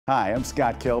Hi, I'm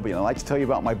Scott Kelby, and I'd like to tell you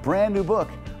about my brand new book,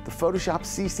 the Photoshop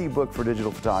CC book for digital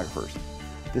photographers.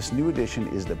 This new edition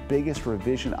is the biggest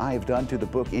revision I have done to the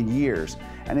book in years,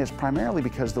 and it's primarily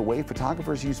because the way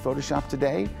photographers use Photoshop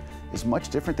today is much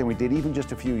different than we did even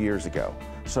just a few years ago.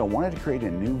 So I wanted to create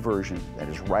a new version that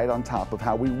is right on top of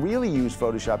how we really use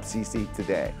Photoshop CC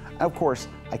today. Of course,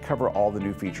 I cover all the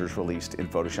new features released in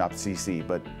Photoshop CC,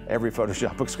 but every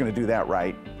Photoshop book's going to do that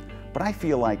right. But I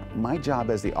feel like my job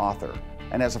as the author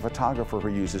and as a photographer who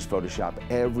uses Photoshop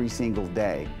every single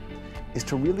day is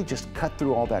to really just cut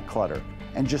through all that clutter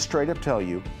and just straight up tell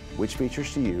you which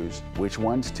features to use, which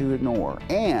ones to ignore.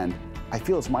 And I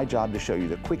feel it's my job to show you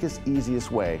the quickest,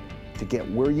 easiest way to get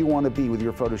where you want to be with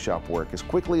your Photoshop work as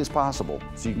quickly as possible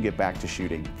so you can get back to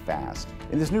shooting fast.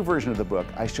 In this new version of the book,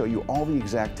 I show you all the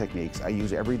exact techniques I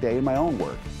use every day in my own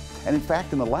work. And in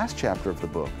fact, in the last chapter of the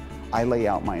book, I lay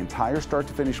out my entire start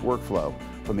to finish workflow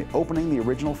from the opening the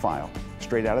original file,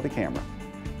 straight out of the camera,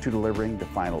 to delivering the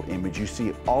final image. You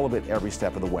see all of it every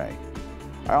step of the way.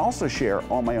 I also share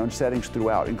all my own settings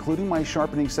throughout, including my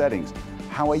sharpening settings,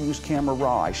 how I use Camera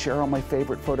Raw. I share all my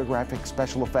favorite photographic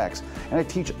special effects, and I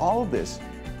teach all of this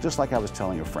just like I was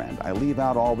telling a friend. I leave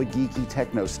out all the geeky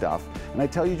techno stuff, and I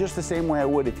tell you just the same way I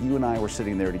would if you and I were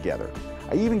sitting there together.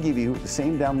 I even give you the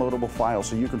same downloadable file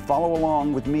so you can follow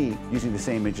along with me using the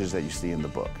same images that you see in the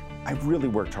book. I've really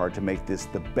worked hard to make this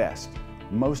the best,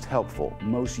 most helpful,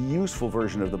 most useful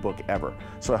version of the book ever.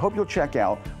 So I hope you'll check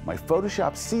out my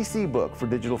Photoshop CC book for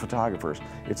digital photographers.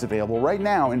 It's available right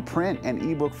now in print and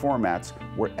ebook formats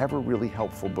wherever really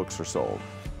helpful books are sold.